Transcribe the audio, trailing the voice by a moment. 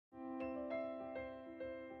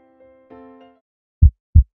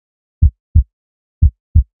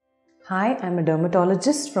Hi, I'm a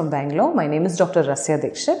dermatologist from Bangalore. My name is Dr. Rasya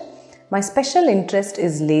Dixit. My special interest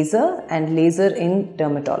is laser and laser in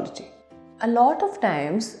dermatology. A lot of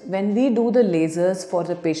times when we do the lasers for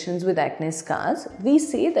the patients with acne scars, we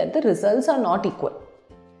see that the results are not equal.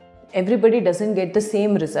 Everybody doesn't get the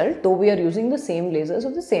same result, though we are using the same lasers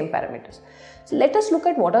of the same parameters. So let us look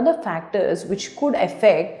at what are the factors which could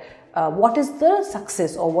affect what is the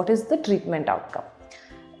success or what is the treatment outcome.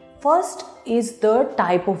 First is the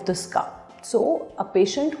type of the scar. So a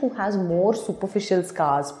patient who has more superficial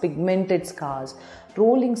scars, pigmented scars,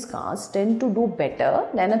 rolling scars tend to do better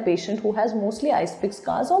than a patient who has mostly ice pick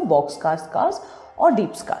scars or boxcar scars or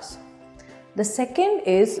deep scars. The second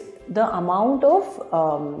is the amount of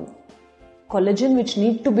collagen which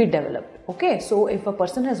need to be developed. Okay, so if a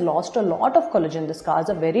person has lost a lot of collagen, the scars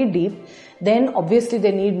are very deep, then obviously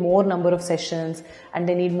they need more number of sessions and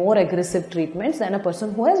they need more aggressive treatments than a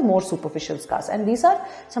person who has more superficial scars, and these are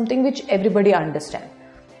something which everybody understands.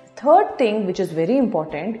 Third thing which is very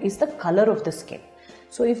important is the color of the skin.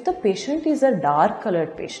 So if the patient is a dark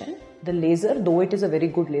colored patient, the laser, though it is a very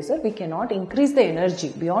good laser, we cannot increase the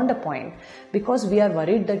energy beyond a point because we are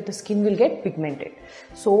worried that the skin will get pigmented.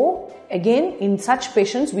 So again, in such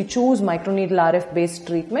patients, we choose microneedle RF based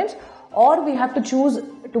treatments, or we have to choose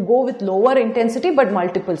to go with lower intensity but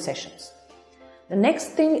multiple sessions. The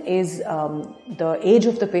next thing is the age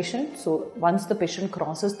of the patient. So once the patient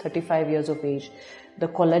crosses 35 years of age, the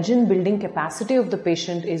collagen building capacity of the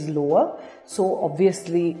patient is lower. So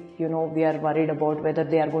obviously, we are worried about whether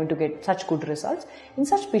they are going to get such good results. In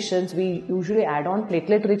such patients, we usually add on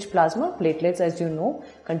platelet rich plasma. Platelets, as you know,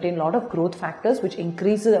 contain a lot of growth factors which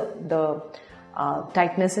increase the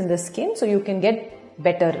tightness in the skin, so you can get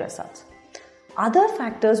better results. Other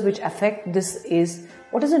factors which affect this is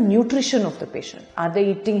what is the nutrition of the patient. Are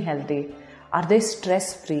they eating healthy? Are they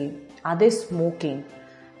stress free? Are they smoking?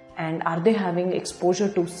 And are they having exposure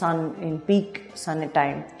to sun in peak sun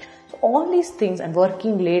time? So all these things, and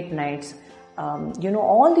working late nights,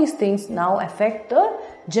 all these things now affect the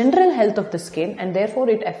general health of the skin, and therefore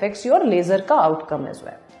it affects your laser ka outcome as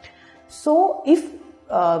well. So if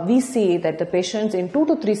we see that the patients in 2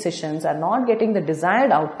 to 3 sessions are not getting the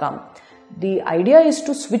desired outcome, the idea is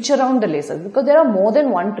to switch around the lasers because there are more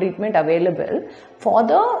than one treatment available for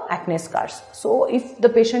the acne scars. So if the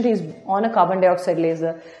patient is on a carbon dioxide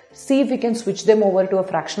laser, see if we can switch them over to a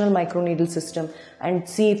fractional microneedle system and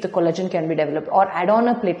see if the collagen can be developed, or add on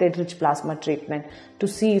a platelet rich plasma treatment to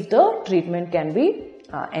see if the treatment can be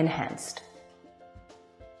enhanced.